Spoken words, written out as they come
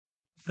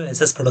To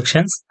SS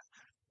productions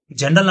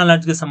general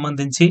నాలెడ్జ్‌కి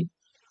సంబంధించి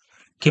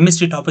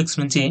chemistry topics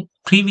నుంచి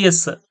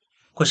previous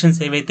questions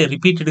ఏవైతే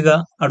రిపీటెడ్‌గా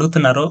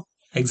అడుగుతున్నారో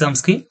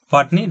ఎగ్జామ్స్‌కి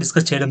వాటిని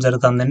డిస్కస్ చేయడం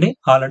జరుగుతుందండి.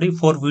 ఆల్రెడీ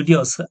 4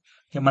 వీడియోస్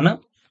మనం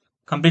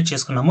కంప్లీట్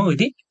చేసుకున్నాము.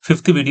 ఇది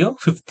 fifth video.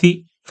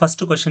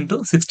 First question to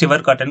 60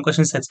 వరకు ఆ 10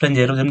 క్వెషన్స్ ఎక్స్‌ప్లెయిన్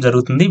చేయడం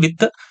జరుగుతుంది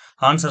విత్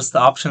ఆన్సర్స్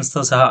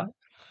ఆప్షన్స్‌తో సహా.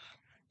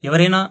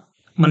 ఎవరైనా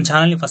మన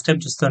ఛానల్‌ని ఫస్ట్ టైం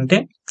చూస్తుంటే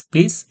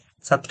ప్లీజ్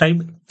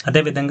సబ్స్క్రైబ్,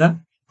 అదేవిధంగా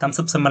థమ్స్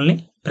అప్ సింబల్‌ని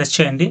ప్రెస్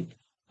చేయండి.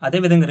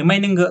 అదేవిధంగా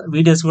రిమైనింగ్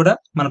వీడియోస్ కూడా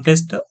మన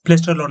ప్లే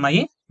స్టోర్‌లో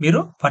ఉన్నాయి.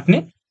 మీరు వాటిని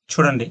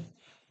చూడండి.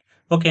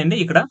 ఓకే అండి.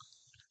 ఇక్కడ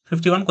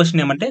 51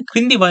 క్వెషన్ ఏమంటే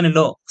క్రింది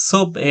వానిలో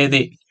సోప్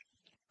ఏది?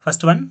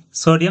 First one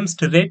sodium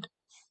stearate,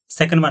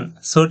 second one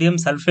sodium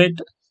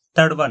sulphate,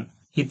 third one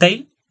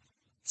ethyl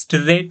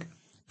stearate,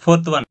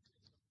 fourth one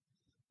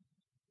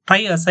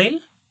ట్రైఅసైల్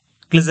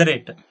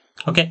గ్లిజరేట్.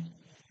 Okay,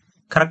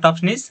 correct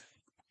option is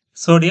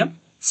sodium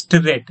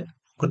stearate.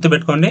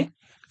 గుర్తుపెట్టుకోండి,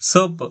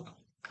 సోప్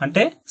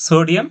అంటే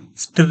సోడియం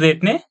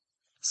స్టిరేట్నే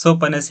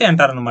సోప్ అనేసి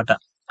అంటారనమాట.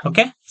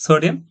 Okay,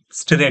 sodium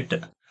stearate.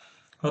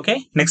 Okay,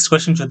 next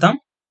question చూద్దాం.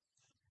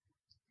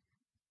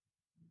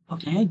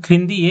 Okay,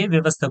 క్రింది ఏ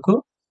వ్యవస్థకు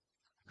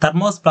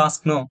thermos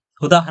ఫ్లాస్క్ను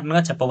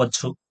ఉదాహరణగా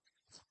చెప్పవచ్చు?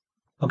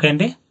 Okay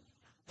అండి,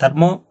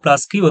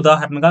 థర్మోప్లాస్క్ కి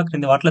ఉదాహరణగా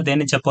క్రింది వాటిలో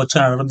దేన్ని చెప్పవచ్చు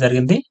అని అడగడం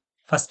జరిగింది.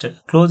 First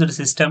closed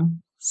system,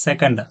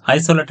 second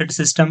isolated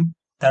system,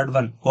 third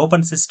one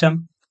open system,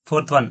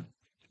 fourth one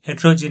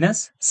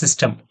heterogeneous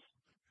system.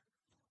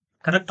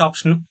 Correct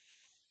option.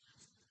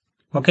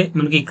 Okay,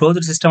 మనకి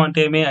క్లోజ్డ్ సిస్టమ్ అంటే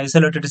ఏమి,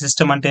 ఐసోలేటెడ్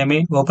సిస్టమ్ అంటే ఏమి,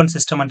 ఓపెన్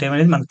సిస్టమ్ అంటే ఏమి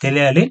అనేది మనకు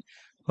తెలియాలి.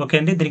 ఓకే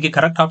అండి, దీనికి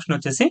కరెక్ట్ ఆప్షన్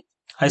వచ్చేసి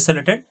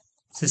ఐసోలేటెడ్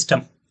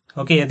సిస్టమ్.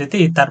 ఓకే, ఏదైతే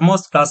ఈ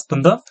థర్మోస్ ఫ్లాస్క్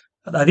ఉందో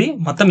అది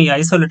మొత్తం ఈ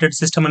ఐసోలేటెడ్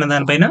సిస్టమ్ అనే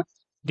దానిపైన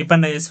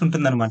డిపెండ్ అయ్యేసి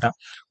ఉంటుందన్నమాట.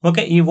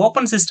 ఓకే, ఈ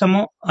ఓపెన్ సిస్టమ్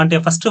అంటే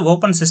ఫస్ట్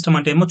ఓపెన్ సిస్టమ్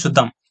అంటే ఏమో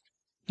చూద్దాం.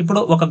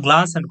 ఇప్పుడు ఒక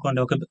గ్లాస్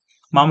అనుకోండి, ఒక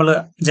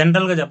మామూలుగా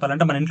జనరల్ గా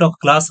చెప్పాలంటే మన ఇంట్లో ఒక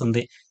గ్లాస్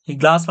ఉంది. ఈ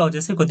గ్లాస్ లో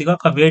వచ్చేసి కొద్దిగా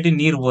ఒక వేడి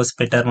నీరు పోసి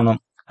పెట్టారు మనం.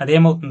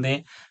 అదేమవుతుంది,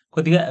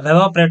 కొద్దిగా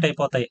ఎవాపరేట్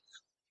అయిపోతాయి.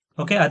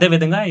 ఓకే, అదే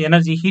విధంగా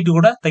ఎనర్జీ హీట్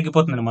కూడా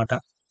తగ్గిపోతుంది అనమాట.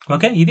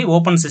 ఓకే, ఇది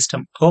ఓపెన్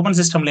సిస్టమ్. ఓపెన్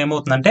సిస్టమ్ లో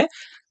ఏమవుతుందంటే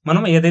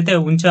మనం ఏదైతే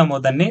ఉంచామో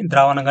దాన్ని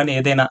ద్రావణం కానీ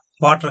ఏదైనా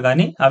వాటర్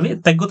కానీ అవి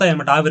తగ్గుతాయి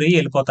అనమాట, ఆవిరి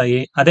వెళ్ళిపోతాయి.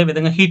 అదే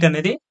విధంగా హీట్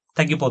అనేది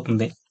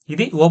తగ్గిపోతుంది.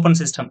 ఇది ఓపెన్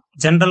సిస్టమ్.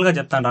 జనరల్ గా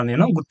చెప్తాను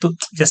నేను, గుర్తు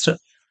జస్ట్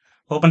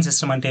ఓపెన్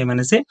సిస్టమ్ అంటే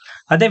ఏమనేసి.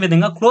 అదే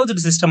విధంగా క్లోజ్డ్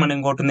సిస్టమ్ అని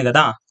ఇంకోటి ఉంది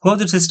కదా.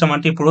 క్లోజ్డ్ సిస్టమ్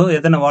అంటే ఇప్పుడు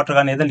ఏదైనా వాటర్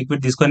కానీ ఏదైనా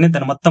లిక్విడ్ తీసుకొని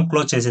దాన్ని మొత్తం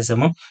క్లోజ్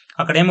చేసేసాము.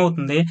 అక్కడ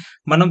ఏమవుతుంది,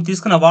 మనం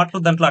తీసుకున్న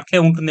వాటర్ దాంట్లో అట్లే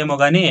ఉంటుందేమో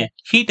కానీ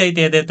హీట్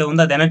అయితే ఏదైతే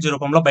ఉందో అది ఎనర్జీ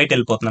రూపంలో బయట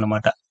వెళ్ళిపోతుంది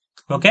అనమాట.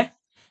 ఓకే,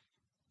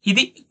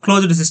 ఇది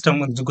క్లోజ్డ్ సిస్టమ్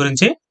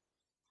గురించి.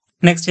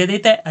 నెక్స్ట్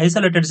ఏదైతే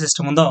ఐసోలేటెడ్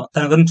సిస్టమ్ ఉందో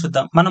దాని గురించి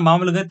చూద్దాం. మనం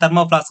మామూలుగా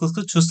థర్మో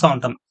ఫ్లాస్క్స్ చూస్తూ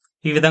ఉంటాం,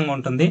 ఈ విధంగా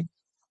ఉంటుంది.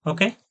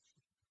 ఓకే,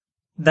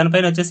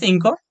 దానిపైన వచ్చేసి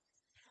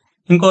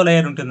ఇంకో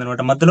లేయర్ ఉంటుంది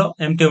అనమాట, మధ్యలో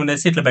ఎంటీ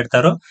ఉండేసి ఇట్లా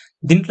పెడతారు.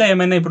 దీంట్లో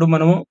ఏమైనా ఇప్పుడు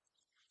మనము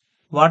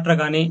వాటర్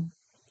కానీ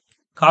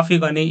కాఫీ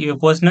కానీ ఇవి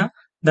పోసినా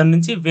దాని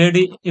నుంచి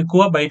వేడి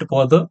ఎక్కువ బయట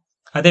పోదు.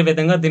 అదే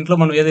విధంగా దీంట్లో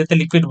మనం ఏదైతే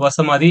లిక్విడ్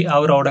పోస్తామో అది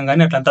ఆవిరి అవడం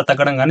కానీ అట్లంతా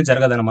తగ్గడం కానీ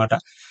జరగదనమాట.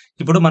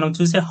 ఇప్పుడు మనం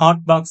చూసే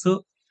హాట్ బాక్స్,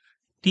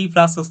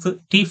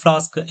 టీ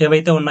ఫ్లాస్క్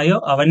ఏవైతే ఉన్నాయో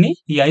అవన్నీ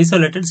ఈ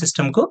ఐసోలేటెడ్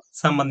సిస్టమ్ కు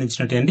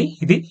సంబంధించినట్టు అండి.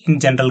 ఇది ఇన్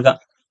జనరల్ గా.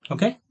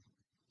 ఓకే,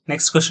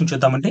 నెక్స్ట్ క్వశ్చన్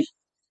చూద్దామండి.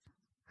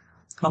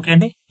 ఓకే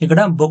అండి,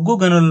 ఇక్కడ బొగ్గు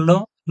గనులలో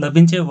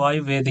లభించే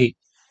వాయువు ఏది?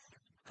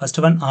 First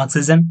one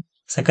oxygen,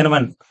 second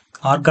one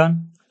organ,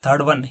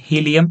 third one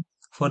helium,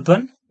 fourth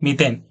one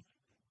methane.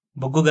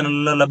 బొగ్గు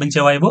గనులలో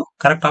లభించే వాయువు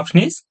కరెక్ట్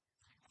ఆప్షన్ ఈస్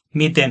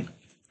మీథేన్.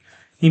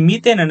 ఈ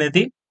మీథేన్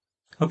అనేది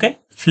ఓకే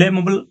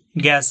ఫ్లేమబుల్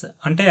గ్యాస్,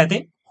 అంటే అది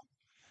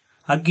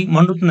అగ్గి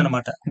మండుతుంది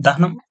అనమాట,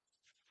 దహనం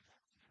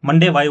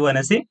మండే వాయువు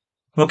అనేసి.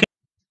 ఓకే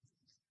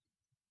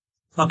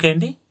ఓకే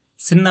అండి,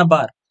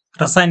 సిన్నబార్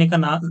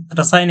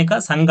రసాయనిక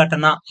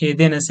సంఘటన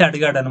ఏది అనేసి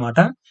అడిగాడు అనమాట.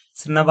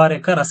 సిన్నబార్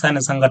యొక్క రసాయన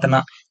సంఘటన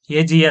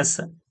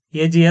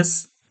ఏజిఎస్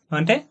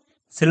అంటే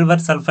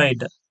silver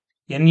sulphide,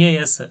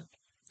 NAS.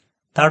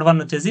 Third one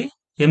వచ్చేసి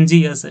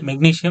ఎంజిఎస్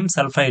మెగ్నీషియం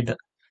సల్ఫైడ్.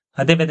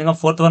 అదే విధంగా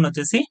ఫోర్త్ వన్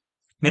వచ్చేసి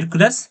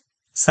మెర్క్యూరస్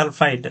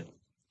సల్ఫైడ్.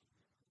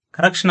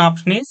 కరెక్ట్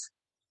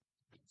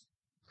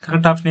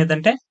ఆప్షన్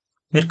ఏదంటే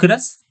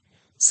మెర్క్యూరస్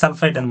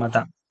సల్ఫైడ్ అనమాట.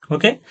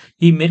 ఓకే,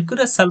 ఈ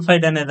మెర్క్యూరస్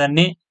సల్ఫైడ్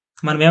అనేదాన్ని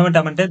మనం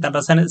ఏమంటామంటే దాని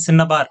రసాయన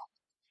సిన్నబార్.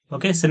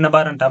 ఓకే,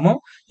 సిన్నబార్ అంటాము.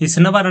 ఈ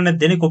సిన్నబార్ అనేది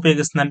దేనికి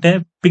ఉపయోగిస్తుందంటే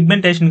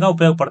పిగ్మెంటేషన్ గా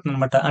ఉపయోగపడుతుంది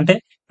అనమాట. అంటే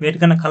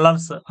వేటికైనా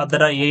కలర్స్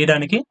అద్దర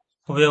వేయడానికి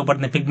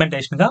ఉపయోగపడుతుంది,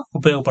 పిగ్మెంటేషన్ గా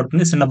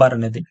ఉపయోగపడుతుంది సిన్నబార్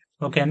అనేది.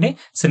 ఓకే అండి,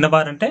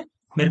 సిన్నబార్ అంటే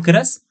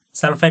మెర్క్యూరస్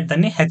సల్ఫైడ్,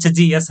 దాన్ని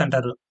హెచ్జిఎస్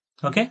అంటారు.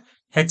 ఓకే,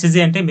 హెచ్జి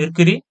అంటే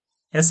మెర్క్యూరీ,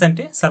 ఎస్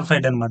అంటే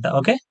సల్ఫైడ్ అనమాట.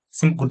 ఓకే,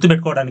 గుర్తు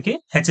పెట్టుకోవడానికి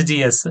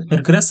HGS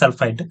మెర్క్యూరస్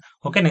sulphide.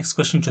 Okay, next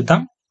question చూద్దాం.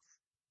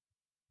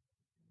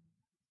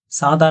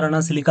 సాధారణ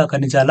సిలికా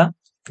ఖనిజాల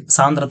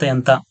సాంద్రత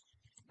ఎంత?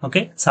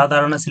 ఓకే,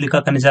 సాధారణ సిలికా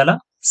ఖనిజాల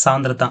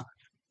సాంద్రత.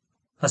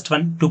 First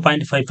one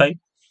 2.55,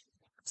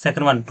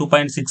 second one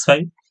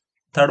 2.65,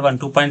 third one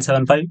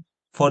 2.75,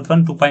 fourth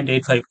one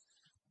 2.85.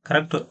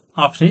 Correct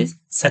option is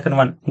second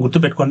one.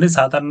 గుర్తుపెట్టుకోండి,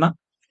 సాధారణ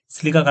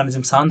సిలికా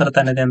ఖనిజం సాంద్రత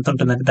అనేది ఎంత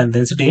ఉంటుందంటే దాని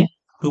డెన్సిటీ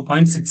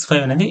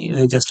 2.65 అనేది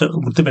జస్ట్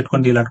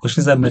గుర్తుపెట్టుకోండి. ఇలాంటి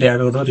క్వశ్చన్స్ మరి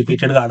అడగరు,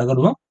 రిపీటెడ్ గా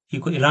అడగరు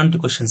ఇలాంటి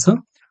క్వశ్చన్స్.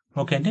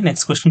 ఓకే అండి,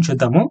 నెక్స్ట్ క్వశ్చన్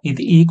చూద్దాము.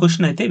 ఈ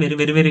క్వశ్చన్ అయితే వెరీ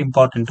వెరీ వెరీ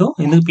ఇంపార్టెంట్.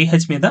 ఎందుకు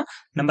పీహెచ్ మీద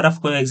నెంబర్ ఆఫ్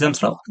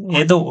ఎగ్జామ్స్ లో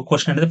ఏదో ఒక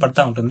క్వశ్చన్ అనేది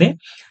పడతా ఉంటుంది.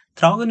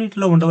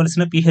 త్రాగునీటిలో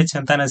ఉండవలసిన పీహెచ్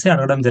ఎంత అనేసి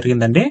అడగడం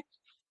జరిగిందండి.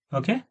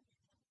 ఓకే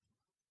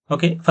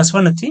ఓకే, ఫస్ట్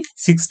వన్ వచ్చి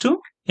 6 to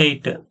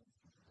 8,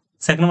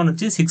 సెకండ్ వన్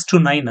వచ్చి 6 to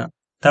 9,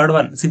 third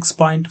one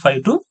 6.5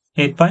 to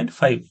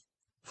 8.5,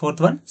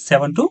 fourth one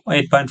 7 to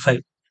 8.5.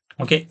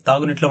 Okay,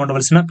 తాగునీటిలో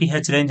ఉండవలసిన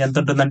pH రేంజ్ ఎంత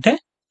ఉంటుందంటే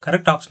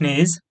correct option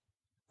is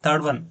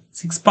third one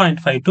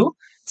 6.5 to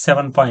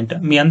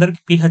 7. మీ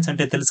అందరికి pH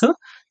అంటే తెలుసు.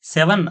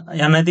 7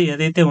 అనేది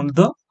ఏదైతే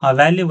ఉందో ఆ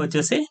వాల్యూ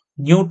వచ్చేసి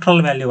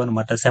న్యూట్రల్ వాల్యూ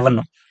అనమాట.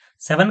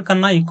 7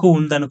 కన్నా ఎక్కువ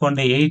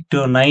ఉందనుకోండి, 8,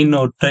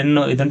 9,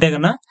 10 ఇది ఉంటే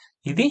కన్నా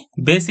ఇది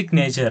బేసిక్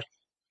నేచర్.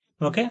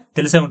 ఓకే,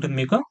 తెలిసే ఉంటుంది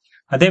మీకు.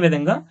 అదే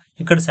విధంగా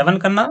ఇక్కడ 7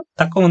 కన్నా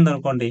తక్కువ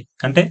ఉందనుకోండి,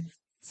 అంటే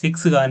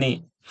 6 కానీ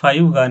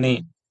 5 కానీ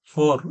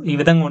 4 ఈ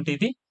విధంగా ఉంటే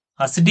ఇది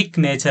అసిడిక్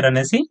నేచర్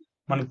అనేసి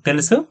మనకు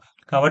తెలుసు.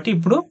 కాబట్టి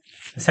ఇప్పుడు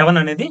 7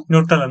 అనేది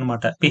న్యూట్రల్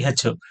అనమాట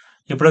pH.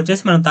 ఇప్పుడు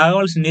వచ్చేసి మనం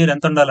తాగవలసిన నీరు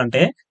ఎంత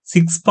ఉండాలంటే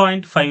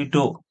 6.5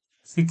 to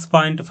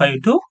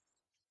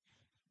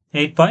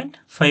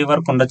 8.5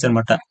 వరకు ఉండొచ్చు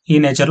అనమాట. ఈ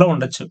నేచర్ లో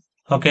ఉండొచ్చు.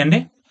 ఓకే అండి,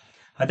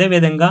 అదే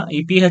విధంగా ఈ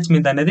pH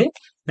మీద అనేది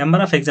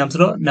నెంబర్ ఆఫ్ ఎగ్జామ్స్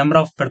లో నెంబర్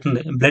ఆఫ్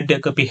పెడుతుంది. బ్లడ్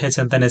యొక్క pH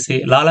ఎంత అనేసి,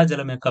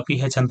 లాలాజలం యొక్క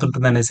pH ఎంత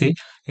ఉంటుంది అనేసి,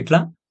 ఇట్లా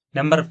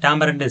నెంబర్ ఆఫ్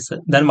టామరెంటిస్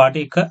దాని వాటి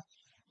యొక్క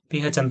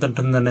pH ఎంత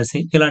ఉంటుంది అనేసి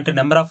ఇలాంటి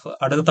నెంబర్ ఆఫ్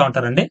అడుగుతూ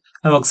ఉంటారండి.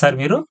 అవి ఒకసారి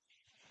మీరు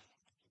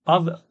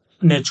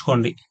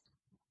నేర్చుకోండి.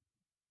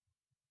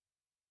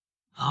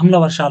 ఆమ్ల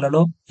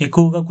వర్షాలలో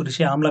ఎక్కువగా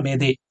కురిసే ఆమ్లం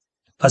ఏది?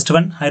 ఫస్ట్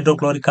వన్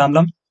హైడ్రోక్లోరిక్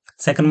ఆమ్లం,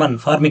 సెకండ్ వన్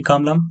ఫార్మిక్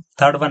ఆమ్లం,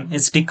 థర్డ్ వన్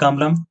ఎసిటిక్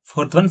ఆమ్లం,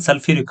 ఫోర్త్ వన్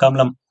సల్ఫ్యూరిక్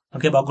ఆమ్లం.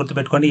 ఓకే, బాగా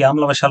గుర్తుపెట్టుకోండి. ఈ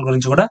ఆమ్ల వర్షాల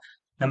గురించి కూడా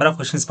నెంబర్ ఆఫ్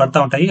క్వశ్చన్స్ పడతా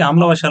ఉంటాయి.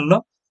 ఆమ్ల వర్షాలలో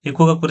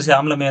ఎక్కువగా కురిసే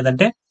ఆమ్లం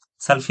ఏదంటే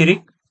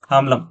సల్ఫ్యూరిక్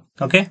ఆమ్లం.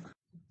 ఓకే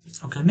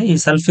ఓకే అండి, ఈ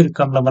సల్ఫ్యూరిక్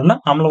ఆమ్లం వల్ల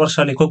ఆమ్ల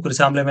వర్షాలు ఎక్కువ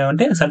కురిసే ఆమ్లం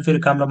ఏమంటే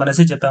సల్ఫ్యూరిక్ ఆమ్లం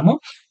అనేసి చెప్పాము.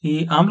 ఈ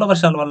ఆమ్ల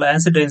వర్షాల వల్ల,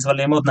 యాసిడ్ రైన్స్ వల్ల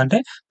ఏమవుతుందంటే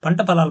పంట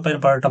పొలాలపైన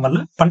పడటం వల్ల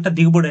పంట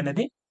దిగుబడి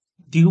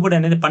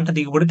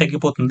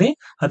తగ్గిపోతుంది.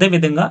 అదే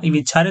విధంగా ఇవి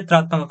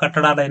చారిత్రాత్మక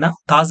కట్టడాలైన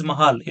తాజ్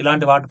మహల్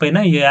ఇలాంటి వాటిపైన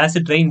ఈ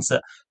యాసిడ్ రైన్స్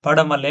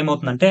పడడం వల్ల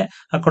ఏమవుతుందంటే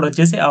అక్కడ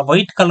వచ్చేసి ఆ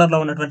వైట్ కలర్ లో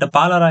ఉన్నటువంటి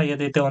పాలరాయి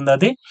ఏదైతే ఉందో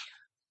అది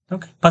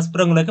పసుపు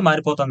రంగులోకి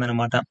మారిపోతుంది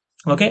అనమాట.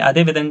 ఓకే,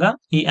 అదే విధంగా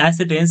ఈ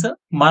యాసిడ్ రైన్స్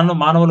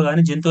మానవులు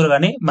కానీ జంతువులు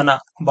కానీ మన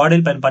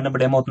బాడీల పైన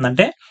పడినప్పుడు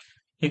ఏమవుతుందంటే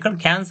ఇక్కడ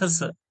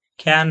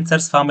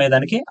క్యాన్సర్స్ ఫామ్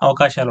అయ్యేదానికి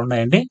అవకాశాలు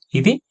ఉన్నాయండి.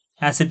 ఇది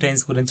యాసిడ్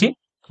రైన్స్ గురించి.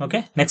 ఓకే,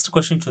 నెక్స్ట్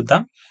క్వశ్చన్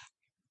చూద్దాం.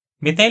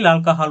 మిథైల్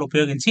ఆల్కహాల్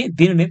ఉపయోగించి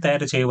దీనిని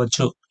తయారు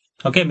చేయవచ్చు.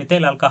 ఓకే,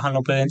 మిథైల్ ఆల్కహాల్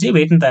ఉపయోగించి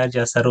వీటిని తయారు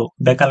చేస్తారు.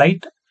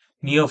 Bakelite,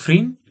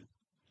 నియోఫ్రీన్,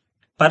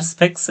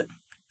 పర్స్పెక్స్,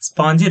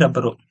 spongy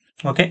rubber.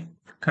 Okay,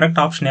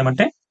 correct option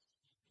ఏమంటే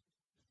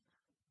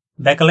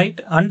బెకలైట్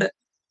అండ్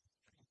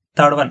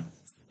థర్డ్ వన్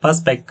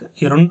పర్స్పెక్.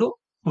 ఈ రెండు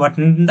వాటి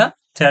నిండా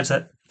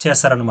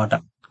చేస్తారనమాట.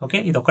 ఓకే,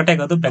 ఇది ఒక్కటే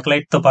కాదు,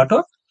 బెకలైట్ తో పాటు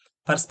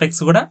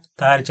పర్స్పెక్స్ కూడా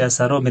తయారు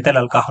చేస్తారు మిథైల్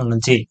ఆల్కహాల్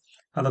నుంచి.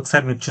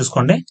 అదొకసారి మీరు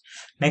చూసుకోండి.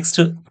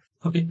 నెక్స్ట్,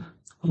 ఓకే,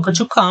 ఒక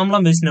చుక్క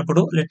ఆమ్లం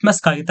వేసినప్పుడు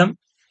లిట్మస్ కాగితం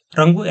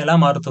రంగు ఎలా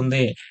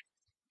మారుతుంది?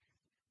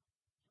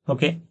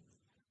 ఓకే,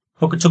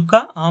 ఒక చుక్క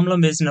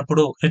ఆమ్లం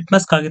వేసినప్పుడు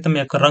లిట్మస్ కాగితం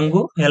యొక్క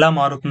రంగు ఎలా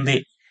మారుతుంది?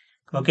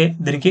 ఓకే,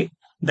 దీనికి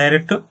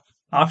డైరెక్ట్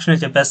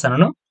ఆప్షన్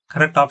చెప్పేస్తాను.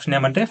 కరెక్ట్ ఆప్షన్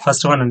ఏమంటే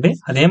ఫస్ట్ వన్ అండి.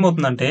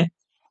 అదేమవుతుందంటే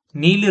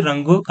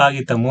నీలిరంగు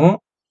కాగితం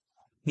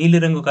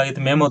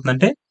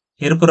ఏమవుతుందంటే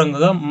ఎరుపు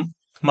రంగుగా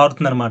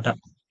మారుతుందన్నమాట.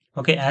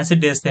 ఓకే,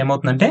 యాసిడ్ వేస్తే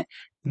ఏమవుతుందంటే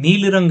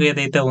నీలిరంగు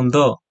ఏదైతే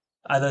ఉందో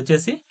అది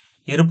వచ్చేసి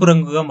ఎరుపు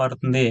రంగుగా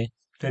మారుతుంది,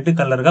 రెడ్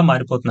కలర్ గా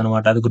మారిపోతుంది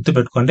అనమాట. అది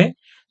గుర్తుపెట్టుకోండి.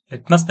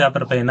 లిట్మస్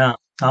పేపర్ పైన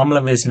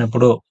ఆమ్లం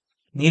వేసినప్పుడు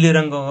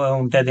నీలిరంగు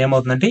ఉంటే అది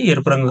ఏమవుతుందంటే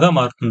ఎరుపు రంగుగా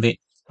మారుతుంది.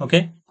 ఓకే,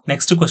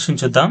 నెక్స్ట్ క్వశ్చన్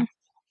చూద్దాం.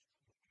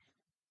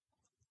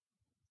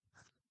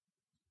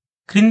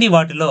 క్రింది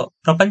వాటిలో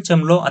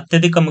ప్రపంచంలో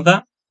అత్యధికముగా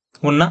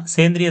ఉన్న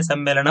సేంద్రియ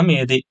సమ్మేళనం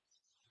ఏది?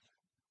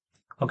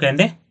 ఓకే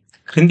అండి,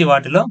 క్రింది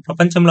వాటిలో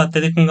ప్రపంచంలో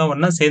అత్యధికంగా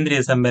ఉన్న సేంద్రియ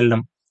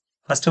సమ్మేళనం.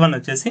 ఫస్ట్ వన్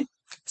వచ్చేసి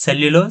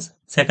cellulose,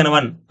 second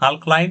one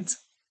alkaloids,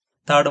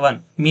 third one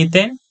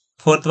methane,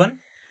 fourth one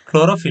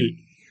chlorophyll.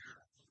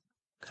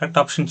 Correct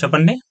option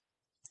చెప్పండి.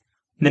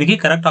 దీనికి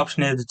కరెక్ట్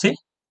ఆప్షన్ ఏది వచ్చి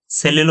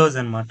సెల్యులోజ్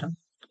అనమాట.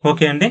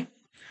 ఓకే అండి,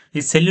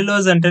 ఈ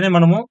సెల్యులోజ్ అంటేనే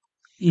మనము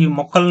ఈ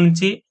మొక్కల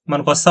నుంచి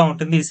మనకు వస్తూ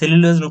ఉంటుంది. ఈ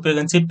సెల్యులోజ్ ను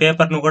ఉపయోగించి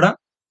పేపర్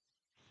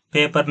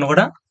ను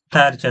కూడా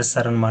తయారు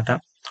చేస్తారనమాట.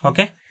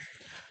 ఓకే,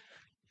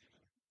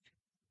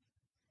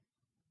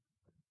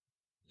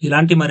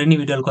 ఇలాంటి మరిన్ని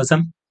వీడియోల కోసం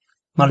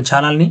మన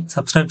ఛానల్ని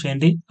సబ్స్క్రైబ్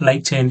చేయండి,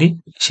 లైక్ చేయండి,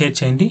 షేర్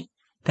చేయండి.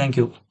 Thank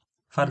you.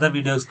 ఫర్దర్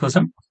వీడియోస్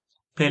కోసం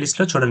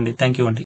ప్లేలిస్ట్లో చూడండి. థ్యాంక్ యూ అండి.